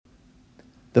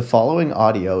The following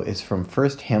audio is from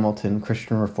First Hamilton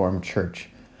Christian Reformed Church,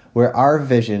 where our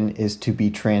vision is to be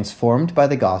transformed by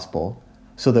the gospel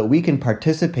so that we can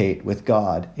participate with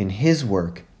God in His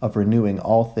work of renewing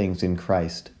all things in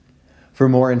Christ. For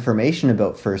more information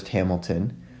about First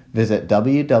Hamilton, visit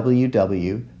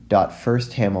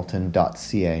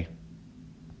www.firsthamilton.ca.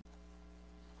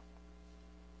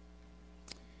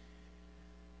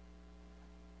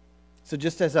 So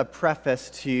just as a preface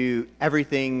to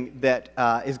everything that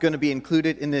is going to be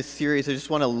included in this series, I just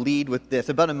want to lead with this.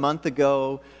 About a month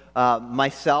ago,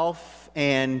 myself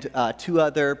and two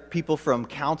other people from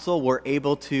council were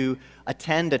able to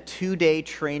attend a 2-day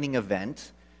training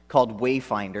event called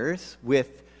Wayfinders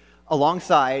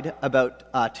alongside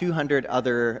about 200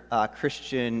 other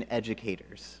Christian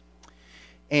educators.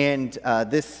 And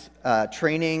this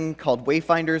training called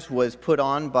Wayfinders was put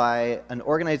on by an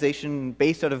organization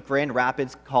based out of Grand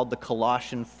Rapids called the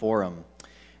Colossian Forum.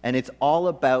 And it's all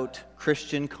about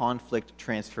Christian conflict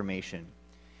transformation.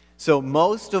 So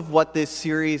most of what this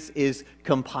series is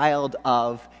compiled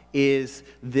of is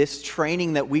this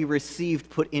training that we received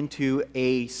put into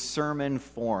a sermon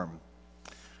form.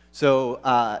 So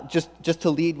just to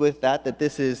lead with that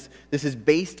this is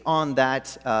based on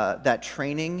that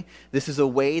training. This is a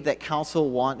way that council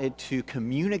wanted to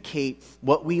communicate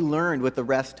what we learned with the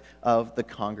rest of the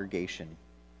congregation.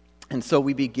 And so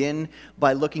we begin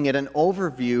by looking at an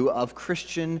overview of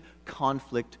Christian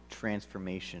conflict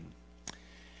transformation.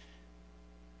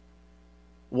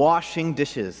 Washing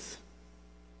dishes.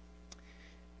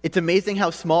 It's amazing how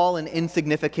small and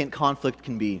insignificant conflict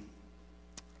can be.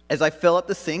 As I fill up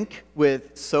the sink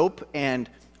with soap and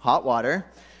hot water,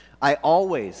 I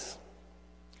always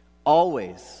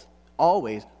rinse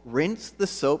the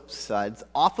soap suds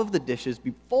off of the dishes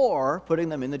before putting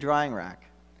them in the drying rack.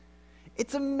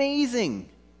 It's amazing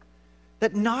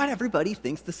that not everybody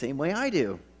thinks the same way I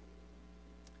do.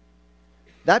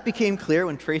 That became clear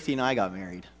when Tracy and I got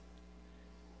married.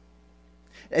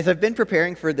 As I've been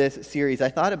preparing for this series, I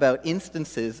thought about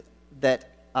instances that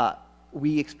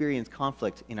we experience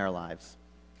conflict in our lives.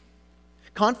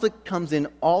 Conflict comes in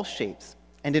all shapes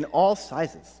and in all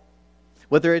sizes.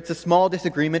 Whether it's a small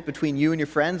disagreement between you and your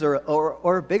friends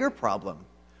or a bigger problem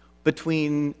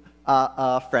between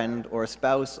a friend or a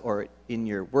spouse or in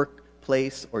your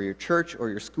workplace or your church or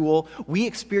your school, we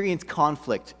experience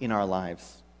conflict in our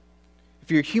lives.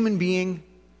 If you're a human being,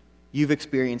 you've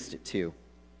experienced it too.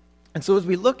 And so as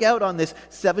we look out on this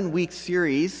 7-week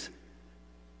series,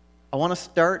 I want to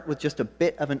start with just a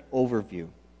bit of an overview.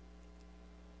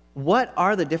 What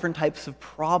are the different types of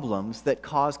problems that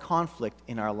cause conflict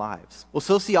in our lives? Well,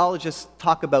 sociologists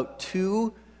talk about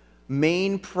two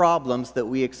main problems that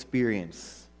we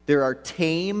experience. There are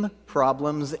tame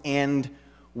problems and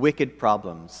wicked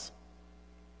problems.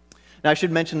 Now, I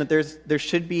should mention that there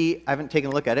should be, I haven't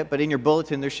taken a look at it, but in your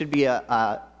bulletin there should be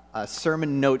a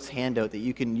sermon notes handout that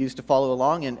you can use to follow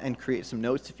along and create some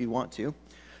notes if you want to.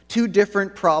 Two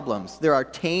different problems. There are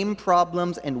tame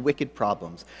problems and wicked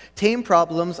problems. Tame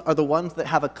problems are the ones that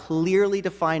have a clearly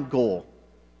defined goal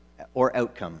or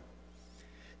outcome.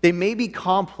 They may be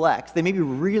complex, they may be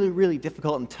really, really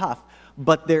difficult and tough,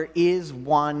 but there is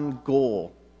one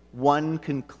goal, one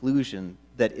conclusion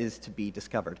that is to be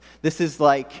discovered. This is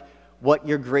like what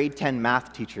your grade 10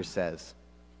 math teacher says.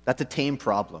 That's a tame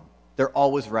problem. They're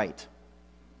always right.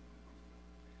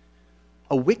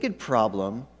 A wicked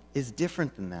problem is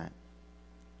different than that.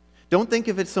 Don't think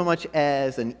of it so much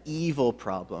as an evil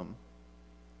problem,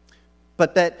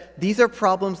 but that these are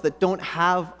problems that don't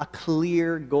have a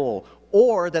clear goal,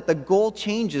 or that the goal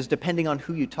changes depending on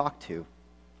who you talk to.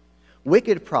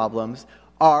 Wicked problems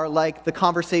are like the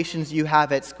conversations you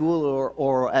have at school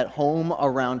or at home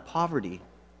around poverty,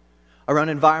 around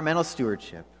environmental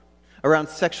stewardship, around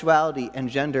sexuality and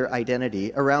gender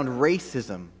identity, around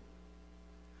racism,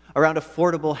 around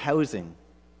affordable housing.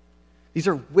 These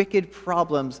are wicked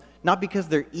problems, not because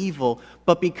they're evil,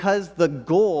 but because the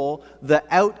goal, the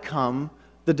outcome,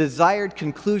 the desired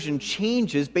conclusion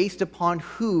changes based upon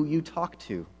who you talk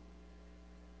to.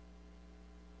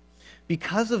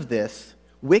 Because of this,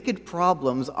 wicked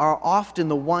problems are often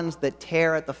the ones that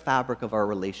tear at the fabric of our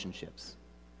relationships.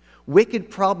 Wicked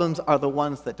problems are the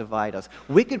ones that divide us.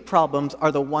 Wicked problems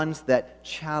are the ones that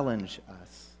challenge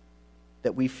us,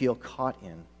 that we feel caught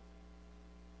in.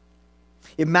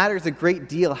 It matters a great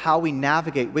deal how we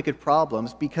navigate wicked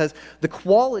problems because the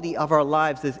quality of our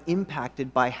lives is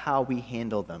impacted by how we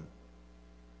handle them.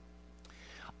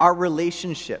 Our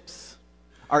relationships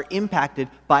are impacted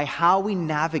by how we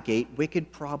navigate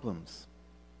wicked problems.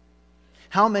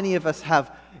 How many of us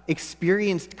have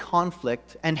experienced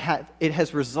conflict and it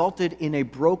has resulted in a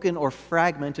broken or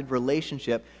fragmented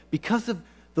relationship because of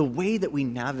the way that we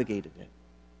navigated it.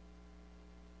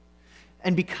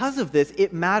 And because of this,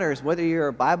 it matters whether you're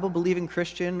a Bible-believing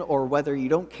Christian or whether you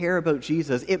don't care about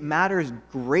Jesus. It matters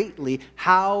greatly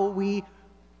how we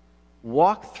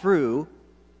walk through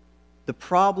the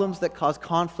problems that cause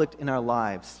conflict in our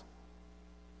lives.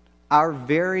 Our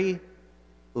very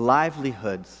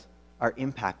livelihoods are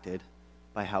impacted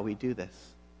by how we do this.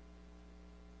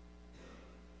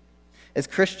 As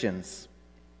Christians,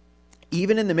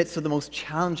 even in the midst of the most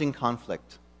challenging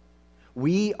conflict,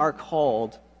 we are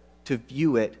called to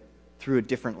view it through a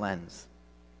different lens.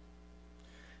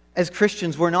 As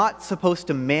Christians, we're not supposed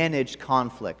to manage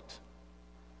conflict.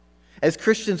 As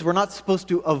Christians, we're not supposed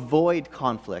to avoid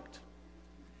conflict.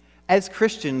 As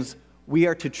Christians, we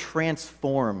are to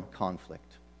transform conflict.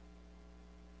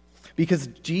 Because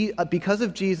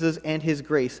of Jesus and his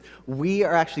grace, we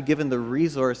are actually given the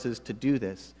resources to do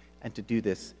this and to do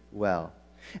this well.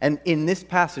 And in this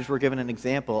passage, we're given an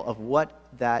example of what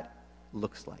that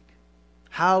looks like.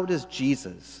 How does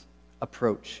Jesus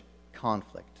approach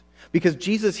conflict? Because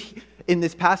Jesus, in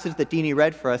this passage that Deanie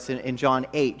read for us in John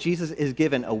 8, Jesus is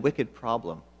given a wicked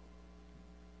problem.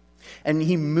 And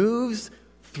he moves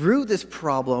through this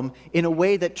problem in a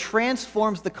way that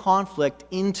transforms the conflict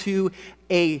into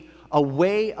a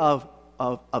way of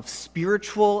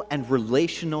spiritual and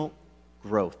relational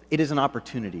growth. It is an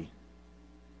opportunity.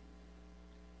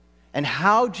 And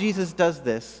how Jesus does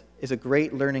this is a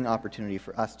great learning opportunity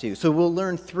for us too. So we'll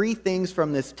learn 3 things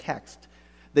from this text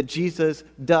that Jesus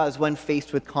does when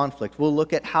faced with conflict. We'll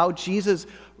look at how Jesus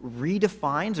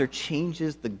redefines or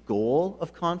changes the goal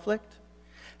of conflict,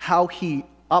 how he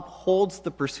upholds the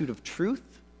pursuit of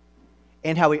truth,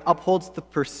 and how he upholds the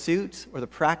pursuit or the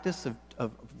practice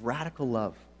of radical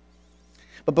love.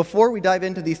 But before we dive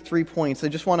into these 3 points, I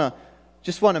just want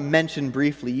to mention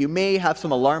briefly, you may have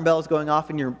some alarm bells going off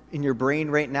in your brain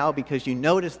right now because you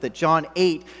notice that John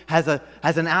 8 has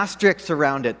an asterisk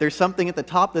around it. There's something at the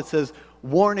top that says,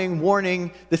 warning,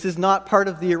 warning, this is not part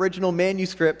of the original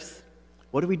manuscripts.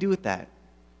 What do we do with that?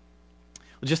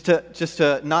 Well, just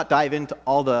to not dive into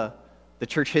all the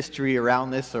church history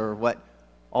around this or what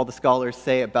all the scholars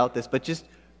say about this, but just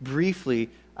briefly,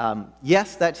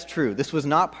 yes, that's true. This was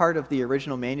not part of the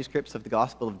original manuscripts of the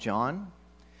Gospel of John.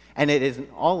 And it is in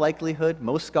all likelihood,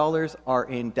 most scholars are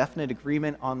in definite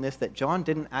agreement on this, that John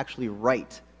didn't actually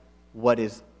write what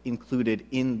is included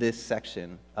in this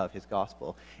section of his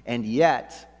gospel. And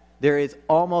yet, there is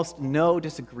almost no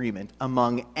disagreement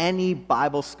among any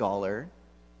Bible scholar,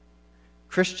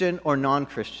 Christian or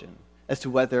non-Christian, as to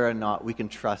whether or not we can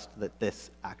trust that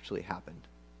this actually happened.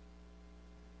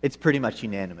 It's pretty much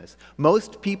unanimous.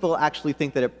 Most people actually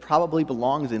think that it probably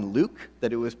belongs in Luke,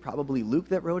 that it was probably Luke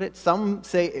that wrote it. Some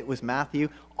say it was Matthew.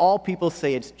 All people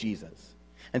say it's Jesus.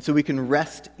 And so we can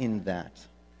rest in that.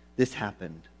 This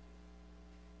happened.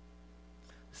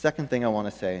 The second thing I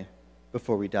want to say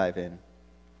before we dive in.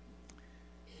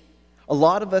 A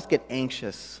lot of us get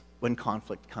anxious when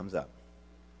conflict comes up,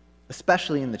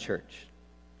 especially in the church.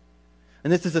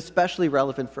 And this is especially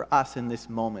relevant for us in this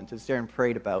moment, as Darren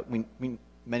prayed about.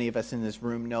 Many of us in this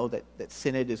room know that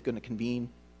Synod is going to convene.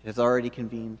 It has already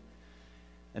convened.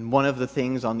 And one of the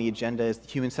things on the agenda is the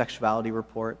human sexuality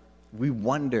report. We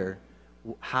wonder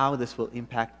how this will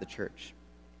impact the church.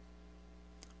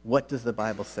 What does the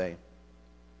Bible say?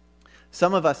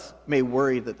 Some of us may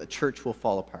worry that the church will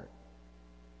fall apart,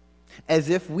 as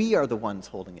if we are the ones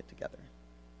holding it together.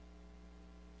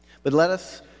 But let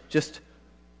us just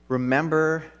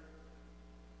remember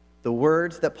the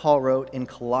words that Paul wrote in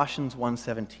Colossians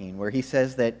 1:17, where he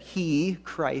says that he,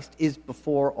 Christ, is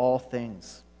before all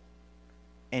things,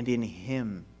 and in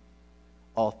him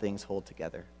all things hold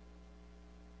together.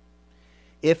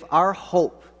 If our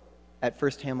hope at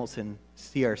First Hamilton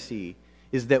CRC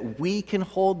is that we can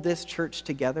hold this church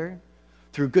together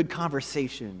through good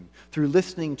conversation, through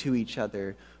listening to each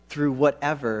other, through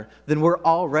whatever, then we're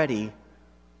already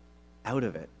out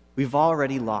of it. We've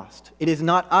already lost. It is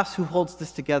not us who holds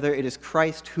this together. It is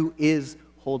Christ who is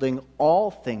holding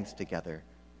all things together.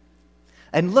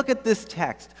 And look at this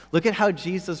text. Look at how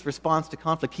Jesus responds to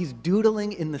conflict. He's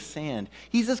doodling in the sand.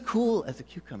 He's as cool as a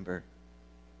cucumber.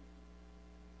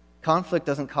 Conflict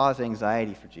doesn't cause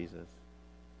anxiety for Jesus.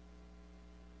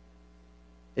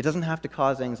 It doesn't have to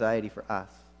cause anxiety for us.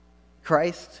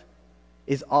 Christ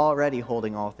is already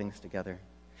holding all things together.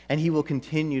 And he will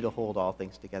continue to hold all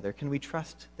things together. Can we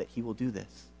trust that he will do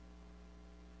this?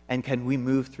 And can we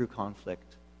move through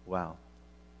conflict well?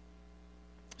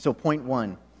 So point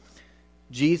 1,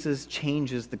 Jesus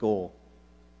changes the goal.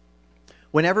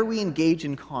 Whenever we engage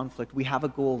in conflict, we have a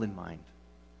goal in mind.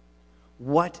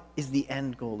 What is the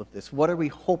end goal of this? What are we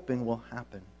hoping will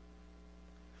happen?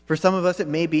 For some of us, it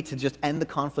may be to just end the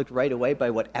conflict right away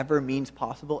by whatever means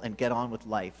possible and get on with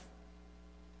life.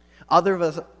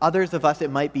 Others of us,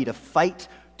 it might be to fight,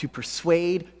 to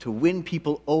persuade, to win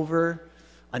people over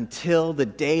until the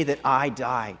day that I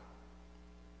die.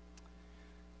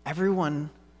 Everyone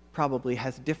probably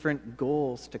has different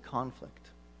goals to conflict.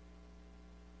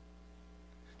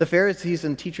 The Pharisees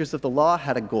and teachers of the law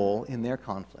had a goal in their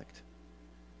conflict.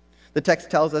 The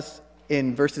text tells us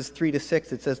in verses 3 to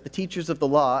 6, it says, "The teachers of the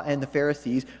law and the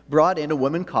Pharisees brought in a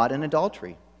woman caught in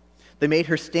adultery. They made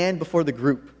her stand before the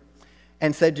group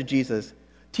and said to Jesus,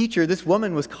 'Teacher, this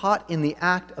woman was caught in the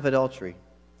act of adultery.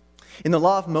 In the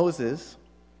law, Moses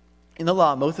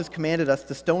commanded us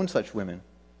to stone such women.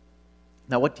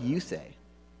 Now what do you say?'"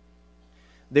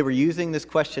 They were using this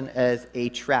question as a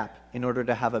trap in order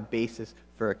to have a basis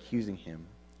for accusing him.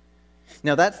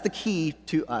 Now that's the key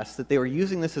to us, that they were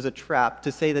using this as a trap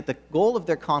to say that the goal of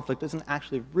their conflict isn't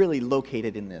actually really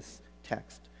located in this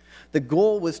text. The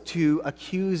goal was to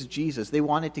accuse Jesus. They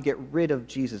wanted to get rid of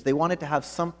Jesus. They wanted to have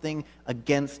something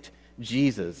against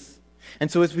Jesus.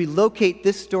 And so as we locate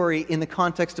this story in the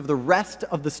context of the rest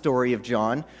of the story of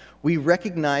John, we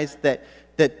recognize that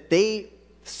they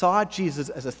saw Jesus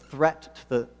as a threat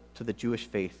to the Jewish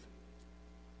faith.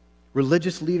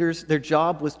 Religious leaders, their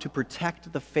job was to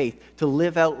protect the faith, to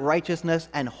live out righteousness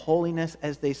and holiness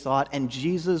as they saw it, and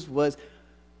Jesus was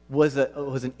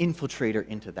an infiltrator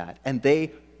into that, and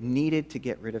they needed to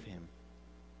get rid of him.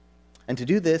 And to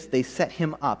do this, they set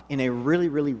him up in a really,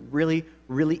 really, really,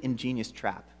 really ingenious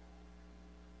trap.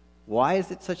 Why is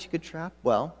it such a good trap?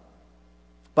 Well,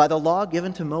 by the law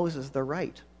given to Moses, they're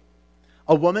right.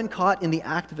 A woman caught in the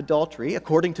act of adultery,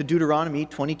 according to Deuteronomy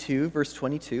 22, verse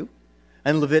 22,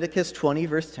 and Leviticus 20,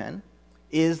 verse 10,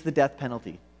 is the death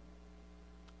penalty.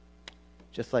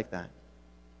 Just like that.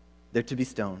 They're to be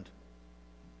stoned.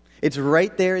 It's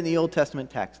right there in the Old Testament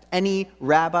text. Any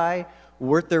rabbi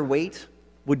worth their weight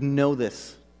would know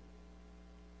this.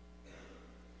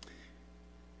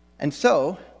 And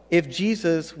so, if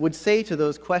Jesus would say to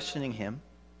those questioning him,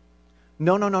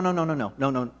 no,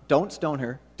 don't stone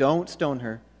her, don't stone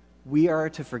her. We are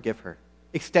to forgive her,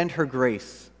 extend her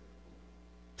grace,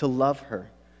 to love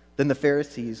her. Then the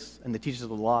Pharisees and the teachers of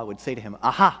the law would say to him,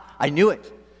 "Aha, I knew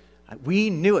it. We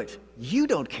knew it. You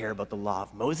don't care about the law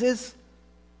of Moses.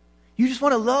 You just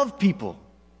want to love people.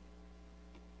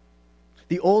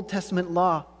 The Old Testament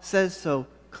law says so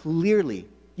clearly.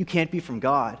 You can't be from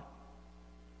God."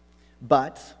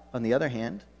 But, on the other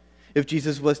hand, if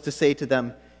Jesus was to say to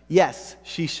them, "Yes,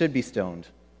 she should be stoned,"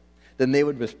 then they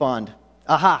would respond,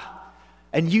 "Aha,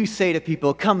 and you say to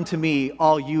people, 'Come to me,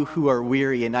 all you who are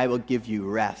weary, and I will give you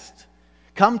rest.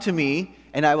 Come to me,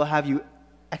 and I will have you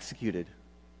executed.'"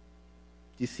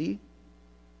 Do you see?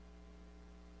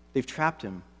 They've trapped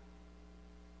him.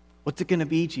 What's it going to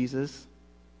be, Jesus?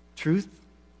 Truth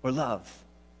or love?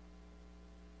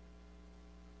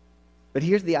 But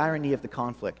here's the irony of the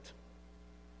conflict.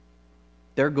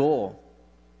 Their goal,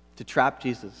 to trap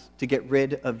Jesus, to get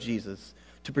rid of Jesus,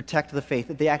 to protect the faith,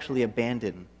 that they actually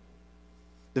abandon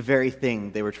the very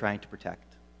thing they were trying to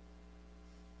protect.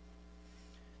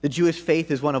 The Jewish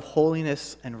faith is one of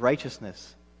holiness and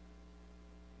righteousness.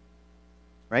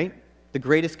 Right? The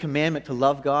greatest commandment, to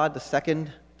love God. The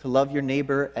second, to love your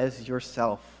neighbor as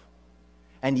yourself.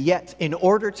 And yet, in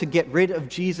order to get rid of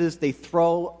Jesus, they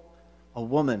throw a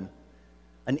woman,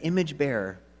 an image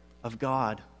bearer of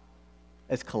God,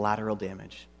 as collateral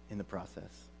damage in the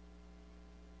process.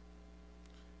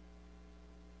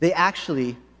 They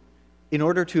actually, in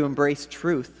order to embrace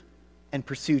truth and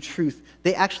pursue truth,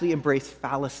 they actually embrace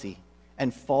fallacy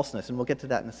and falseness, and we'll get to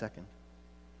that in a second.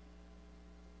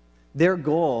 Their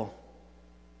goal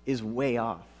is way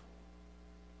off.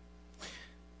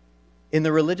 In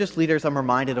the religious leaders, I'm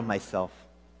reminded of myself.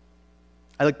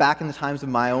 I look back in the times of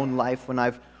my own life when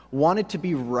I've wanted to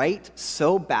be right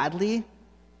so badly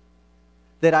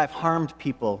that I've harmed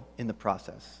people in the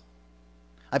process.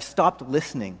 I've stopped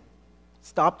listening,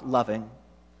 stopped loving,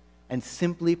 and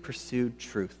simply pursued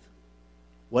truth,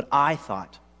 what I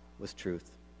thought was truth.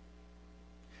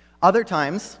 Other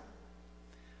times,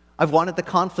 I've wanted the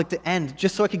conflict to end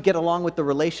just so I could get along with the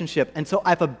relationship, and so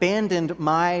I've abandoned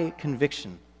my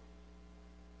conviction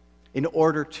in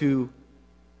order to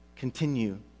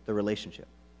continue the relationship.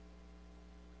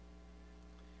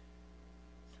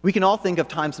 We can all think of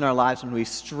times in our lives when we've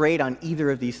strayed on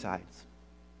either of these sides.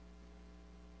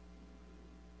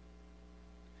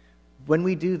 When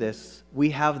we do this,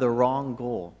 we have the wrong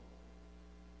goal.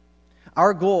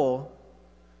 Our goal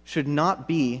should not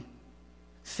be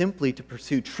simply to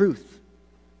pursue truth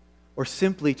or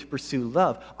simply to pursue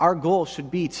love. Our goal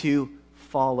should be to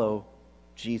follow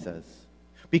Jesus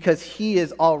because he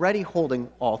is already holding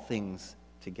all things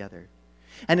together.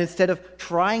 And instead of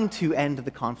trying to end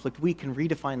the conflict, we can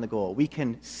redefine the goal. We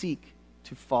can seek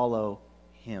to follow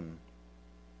him.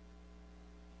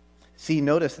 See,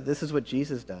 notice that this is what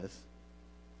Jesus does.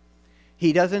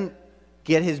 He doesn't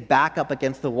get his back up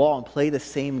against the wall and play the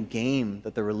same game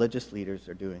that the religious leaders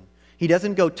are doing. He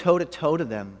doesn't go toe-to-toe to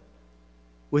them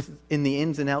in the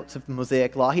ins and outs of the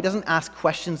Mosaic Law. He doesn't ask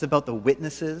questions about the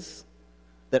witnesses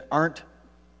that aren't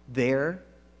there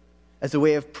as a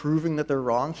way of proving that they're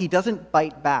wrong. He doesn't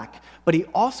bite back, but he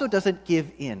also doesn't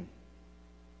give in.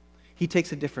 He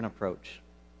takes a different approach.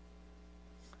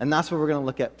 And that's what we're going to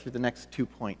look at through the next 2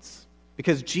 points,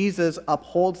 because Jesus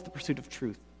upholds the pursuit of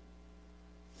truth.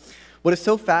 What is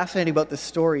so fascinating about this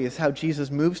story is how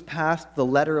Jesus moves past the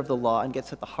letter of the law and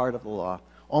gets at the heart of the law,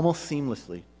 almost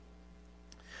seamlessly.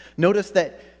 Notice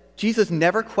that Jesus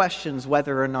never questions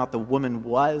whether or not the woman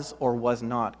was or was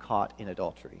not caught in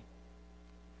adultery,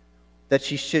 that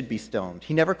she should be stoned.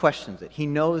 He never questions it. He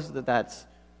knows that that's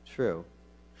true.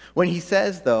 When he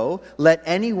says, though, let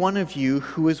any one of you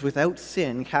who is without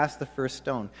sin cast the first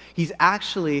stone, he's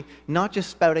actually not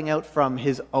just spouting out from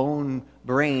his own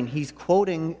brain, he's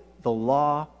quoting the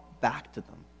law back to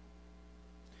them.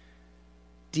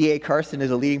 D.A. Carson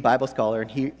is a leading Bible scholar, and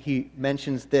he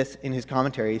mentions this in his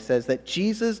commentary. He says that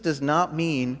Jesus does not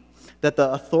mean that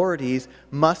the authorities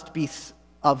must be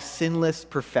of sinless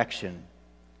perfection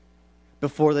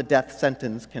before the death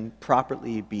sentence can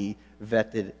properly be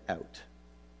vetted out.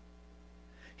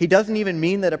 He doesn't even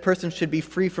mean that a person should be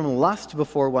free from lust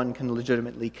before one can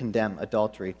legitimately condemn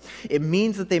adultery. It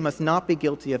means that they must not be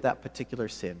guilty of that particular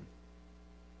sin.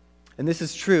 And this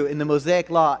is true. In the Mosaic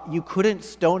Law, you couldn't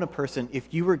stone a person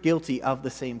if you were guilty of the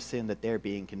same sin that they're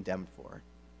being condemned for.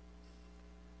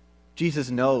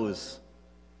 Jesus knows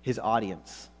his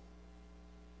audience.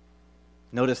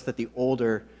 Notice that the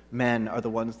older men are the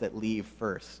ones that leave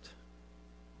first.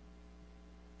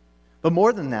 But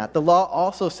more than that, the law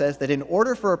also says that in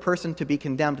order for a person to be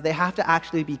condemned, they have to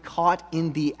actually be caught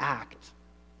in the act.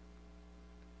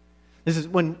 This is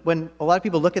when a lot of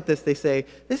people look at this, they say,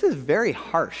 this is very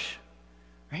harsh,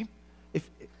 right? If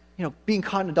being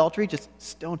caught in adultery, just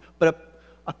stone. But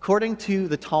according to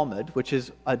the Talmud, which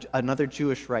is another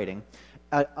Jewish writing,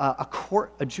 a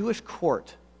Jewish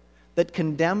court that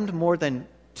condemned more than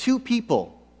 2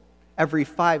 people every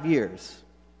 5 years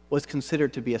was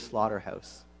considered to be a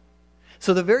slaughterhouse.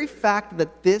 So the very fact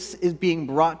that this is being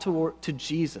brought to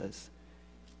Jesus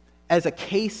as a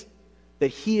case that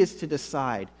he is to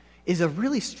decide is a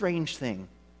really strange thing.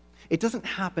 It doesn't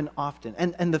happen often.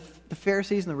 And the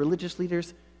Pharisees and the religious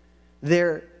leaders,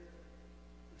 they're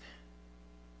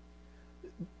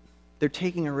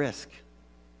taking a risk.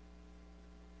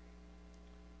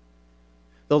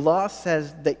 The law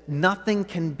says that nothing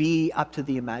can be up to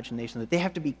the imagination, that they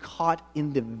have to be caught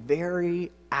in the very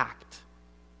act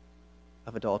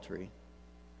of adultery,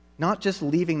 not just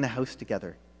leaving the house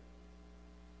together.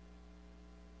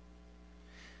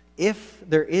 If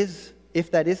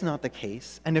that is not the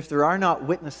case, and if there are not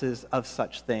witnesses of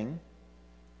such thing,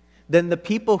 then the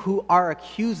people who are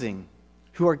accusing,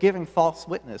 who are giving false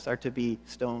witness, are to be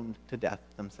stoned to death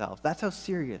themselves. That's how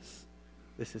serious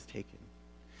this is taken.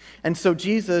 And so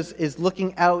Jesus is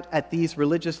looking out at these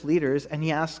religious leaders, and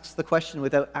he asks the question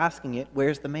without asking it,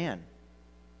 where's the man?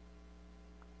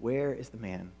 Where is the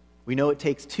man? We know it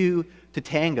takes 2 to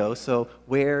tango, so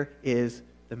where is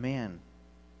the man?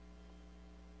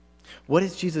 What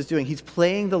is Jesus doing? He's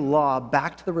playing the law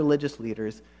back to the religious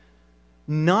leaders,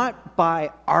 not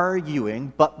by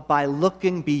arguing, but by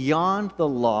looking beyond the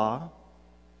law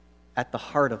at the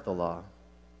heart of the law.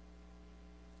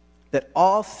 That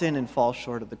all sin and fall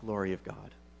short of the glory of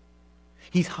God.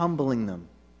 He's humbling them,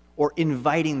 or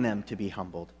inviting them to be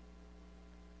humbled.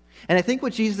 And I think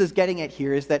what Jesus is getting at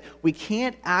here is that we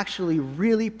can't actually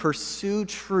really pursue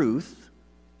truth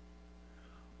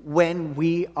when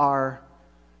we are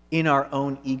in our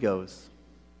own egos,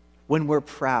 when we're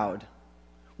proud,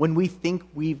 when we think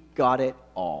we've got it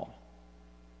all.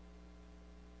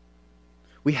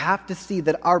 We have to see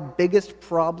that our biggest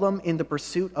problem in the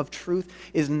pursuit of truth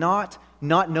is not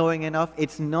knowing enough.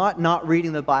 It's not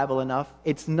reading the Bible enough.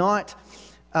 It's not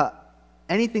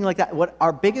anything like that. What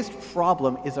our biggest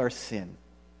problem is our sin.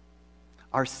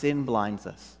 Our sin blinds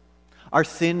us. Our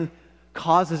sin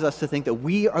causes us to think that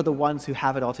we are the ones who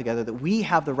have it all together, that we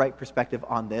have the right perspective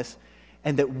on this,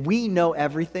 and that we know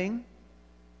everything.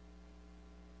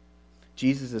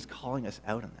 Jesus is calling us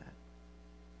out on that.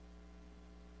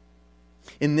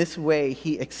 In this way,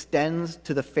 he extends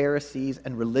to the Pharisees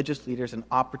and religious leaders an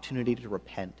opportunity to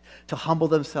repent, to humble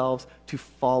themselves, to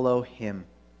follow him.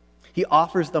 He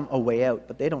offers them a way out,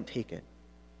 but they don't take it.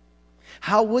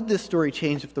 How would this story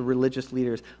change if the religious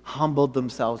leaders humbled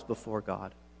themselves before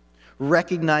God,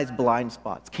 recognized blind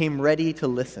spots, came ready to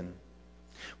listen?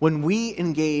 When we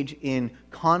engage in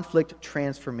conflict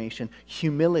transformation,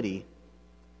 humility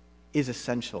is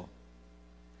essential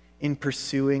in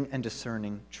pursuing and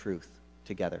discerning truth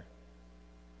together.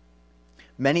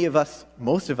 Many of us,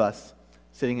 most of us,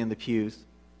 sitting in the pews,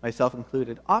 myself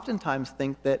included, oftentimes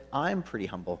think that I'm pretty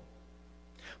humble.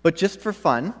 But just for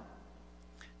fun,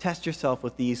 test yourself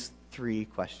with these 3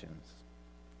 questions.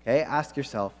 Okay? Ask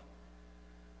yourself,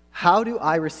 how do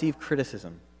I receive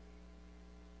criticism?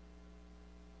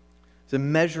 It's a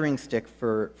measuring stick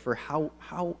for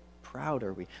how proud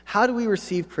are we? How do we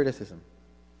receive criticism?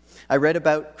 I read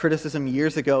about criticism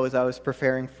years ago as I was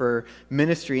preparing for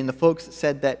ministry, and the folks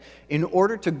said that in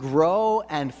order to grow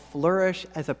and flourish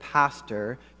as a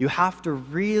pastor, you have to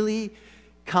really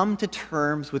come to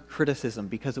terms with criticism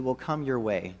because it will come your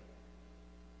way.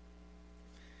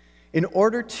 In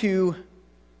order to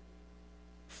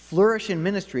flourish in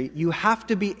ministry, you have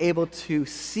to be able to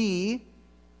see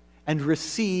and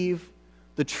receive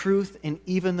the truth in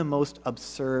even the most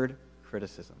absurd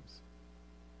criticisms.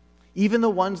 Even the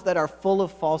ones that are full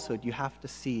of falsehood, you have to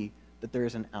see that there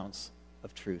is an ounce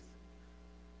of truth.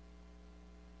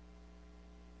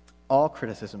 All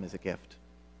criticism is a gift.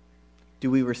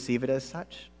 Do we receive it as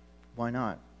such? Why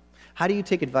not? How do you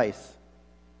take advice?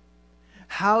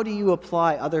 How do you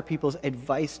apply other people's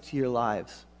advice to your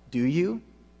lives? Do you?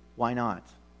 Why not?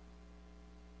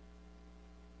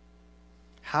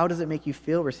 How does it make you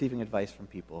feel receiving advice from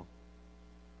people?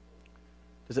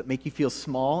 Does it make you feel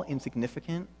small,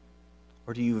 insignificant?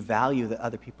 Or do you value that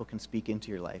other people can speak into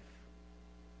your life?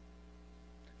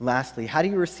 Lastly, how do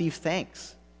you receive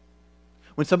thanks?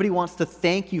 When somebody wants to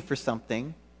thank you for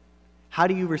something, how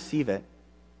do you receive it?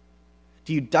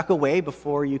 Do you duck away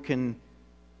before you can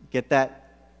get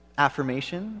that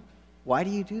affirmation? Why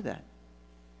do you do that?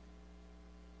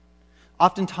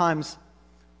 Oftentimes,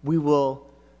 we will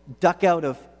duck out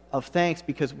of thanks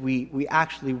because we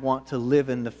actually want to live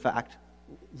in the fact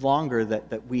longer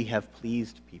that we have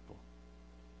pleased people.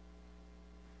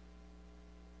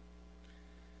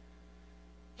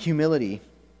 Humility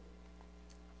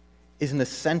is an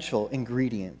essential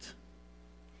ingredient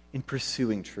in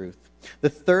pursuing truth. The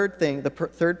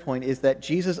third point is that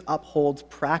Jesus upholds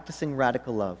practicing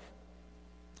radical love.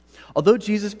 Although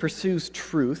Jesus pursues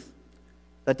truth,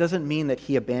 that doesn't mean that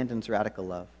he abandons radical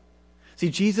love. See,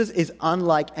 Jesus is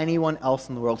unlike anyone else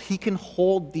in the world. He can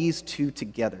hold these two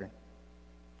together.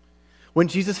 When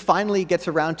Jesus finally gets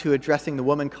around to addressing the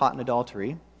woman caught in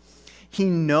adultery, he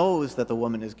knows that the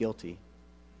woman is guilty.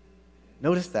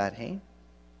 Notice that, hey?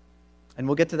 And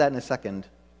we'll get to that in a second,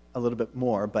 a little bit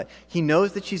more, but he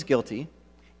knows that she's guilty,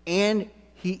 and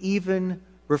he even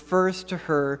refers to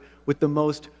her with the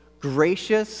most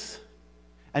gracious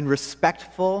and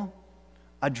respectful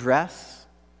address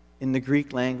in the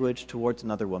Greek language towards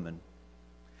another woman.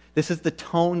 This is the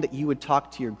tone that you would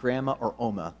talk to your grandma or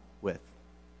Oma with.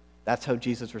 That's how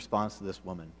Jesus responds to this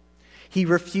woman. He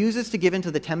refuses to give in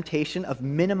to the temptation of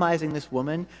minimizing this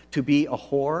woman to be a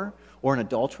whore or an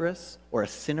adulteress or a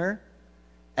sinner,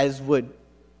 as would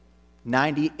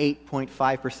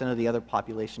 98.5% of the other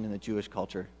population in the Jewish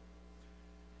culture.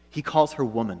 He calls her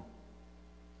woman.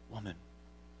 Woman.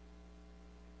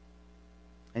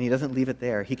 And he doesn't leave it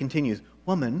there. He continues,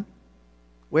 woman,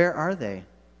 where are they?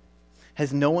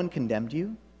 Has no one condemned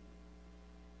you?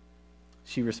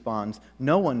 She responds,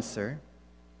 no one, sir.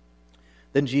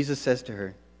 Then Jesus says to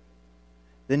her,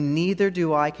 then neither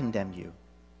do I condemn you.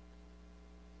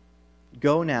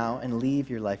 Go now and leave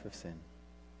your life of sin.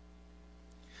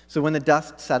 So when the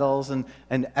dust settles and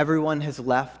everyone has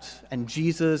left and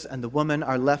Jesus and the woman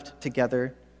are left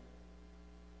together,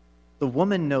 the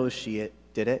woman knows she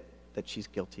did it, that she's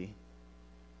guilty.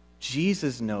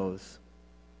 Jesus knows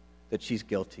that she's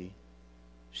guilty.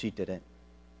 She did it.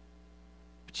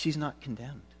 But she's not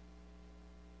condemned.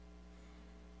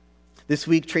 This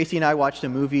week, Tracy and I watched a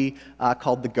movie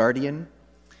called The Guardian.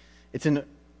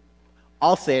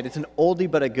 I'll say it, it's an oldie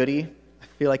but a goodie. I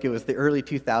feel like it was the early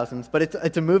 2000s, but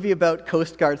it's a movie about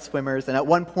Coast Guard swimmers, and at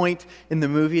one point in the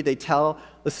movie, they tell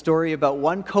the story about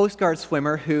one Coast Guard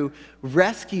swimmer who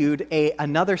rescued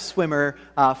another swimmer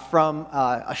from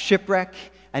a shipwreck,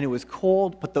 and it was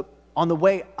cold, but on the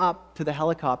way up to the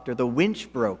helicopter, the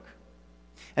winch broke.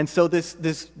 And so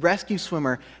this rescue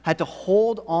swimmer had to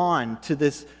hold on to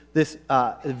this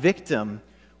victim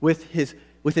with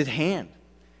his hand.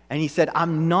 And he said,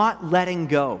 I'm not letting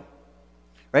go.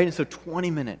 Right? And so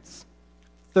 20 minutes,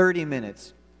 30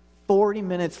 minutes, 40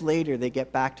 minutes later, they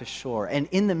get back to shore. And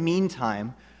in the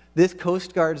meantime, this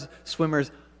Coast Guard's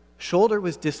swimmer's shoulder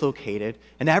was dislocated,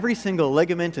 and every single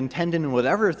ligament and tendon and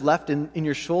whatever is left in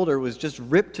your shoulder was just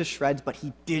ripped to shreds, but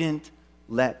he didn't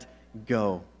let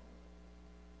go.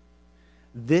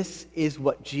 This is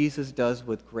what Jesus does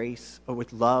with grace, or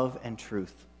with love and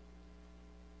truth.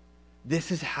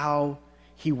 This is how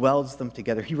he welds them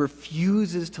together. He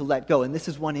refuses to let go. And this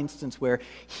is one instance where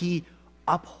he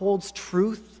upholds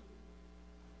truth,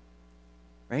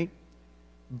 right?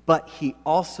 But he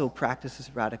also practices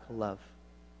radical love.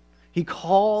 He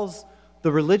calls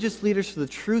the religious leaders to the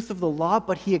truth of the law,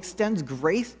 but he extends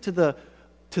grace to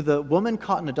the woman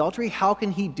caught in adultery. How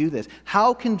can he do this?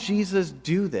 How can Jesus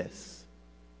do this?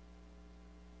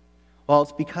 Well,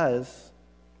 it's because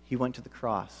he went to the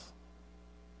cross.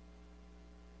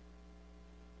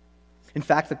 In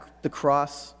fact, the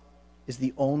cross is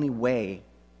the only way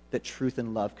that truth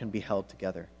and love can be held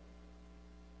together.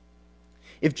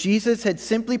 If Jesus had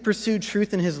simply pursued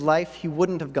truth in his life, he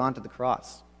wouldn't have gone to the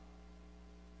cross.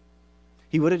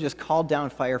 He would have just called down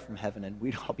fire from heaven and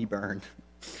we'd all be burned.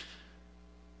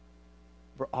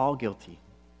 We're all guilty.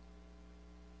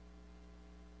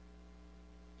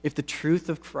 If the truth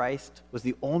of Christ was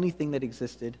the only thing that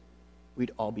existed,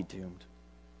 we'd all be doomed.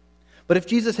 But if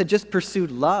Jesus had just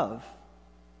pursued love,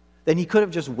 then he could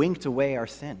have just winked away our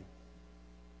sin.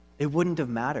 It wouldn't have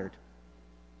mattered.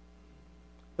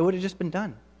 It would have just been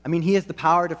done. I mean, he has the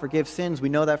power to forgive sins. We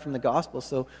know that from the gospel.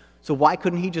 So why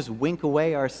couldn't he just wink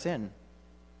away our sin?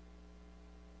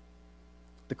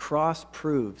 The cross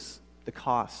proves the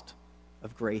cost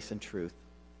of grace and truth.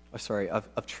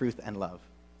 Of truth and love.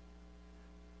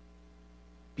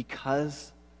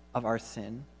 Because of our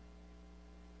sin,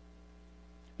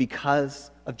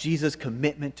 because of Jesus'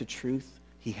 commitment to truth,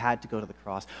 he had to go to the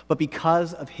cross. But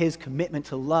because of his commitment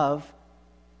to love,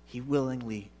 he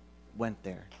willingly went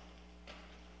there.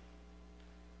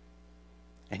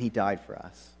 And he died for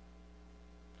us.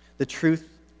 The truth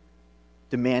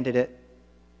demanded it.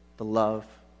 The love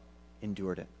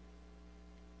endured it.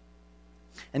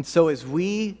 And so as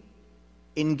we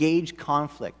engage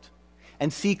conflict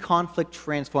and see conflict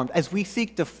transformed, as we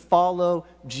seek to follow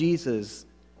Jesus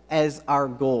as our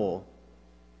goal,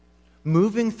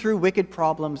 moving through wicked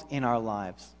problems in our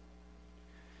lives,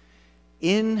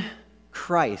 in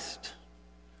Christ,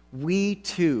 we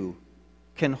too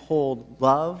can hold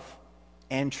love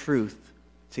and truth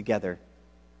together.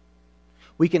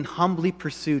 We can humbly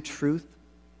pursue truth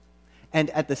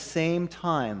and at the same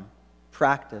time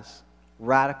practice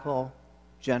radical,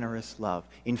 generous love.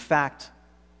 In fact,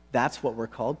 that's what we're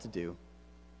called to do.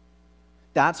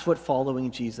 That's what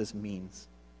following Jesus means.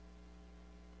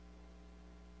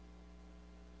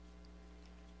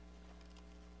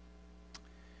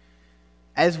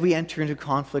 As we enter into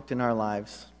conflict in our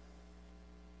lives,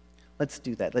 let's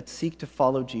do that. Let's seek to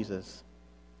follow Jesus.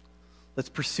 Let's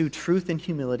pursue truth and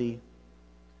humility,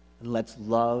 and let's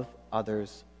love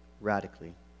others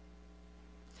radically.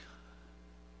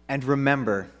 And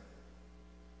remember,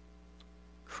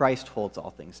 Christ holds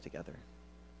all things together.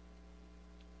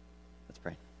 Let's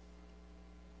pray.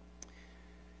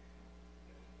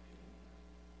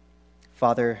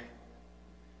 Father,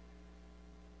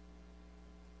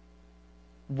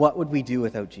 what would we do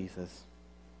without Jesus?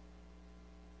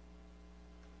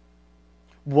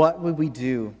 What would we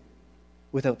do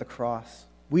without the cross?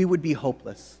 We would be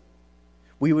hopeless.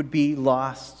 We would be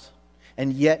lost.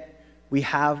 And yet we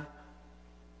have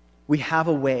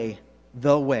a way,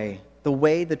 the way,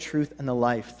 the truth, and the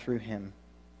life through him.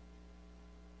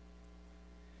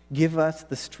 Give us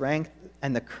the strength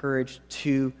and the courage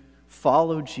to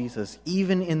follow Jesus,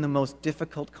 even in the most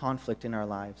difficult conflict in our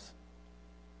lives.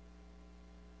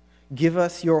 Give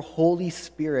us your Holy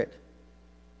Spirit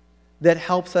that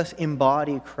helps us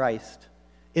embody Christ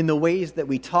in the ways that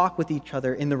we talk with each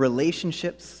other, in the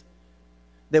relationships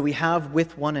that we have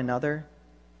with one another.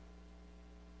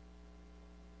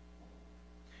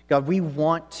 God, we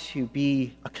want to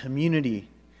be a community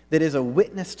that is a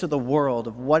witness to the world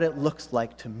of what it looks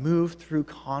like to move through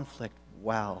conflict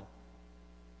well.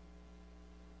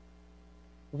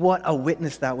 What a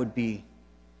witness that would be.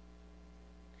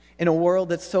 In a world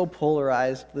that's so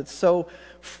polarized, that's so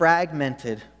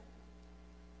fragmented,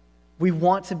 we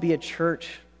want to be a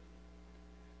church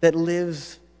that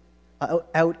lives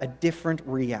out a different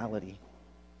reality.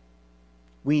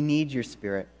 We need your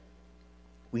Spirit.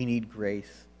 We need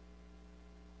grace.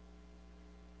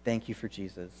 Thank you for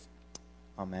Jesus.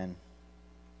 Amen.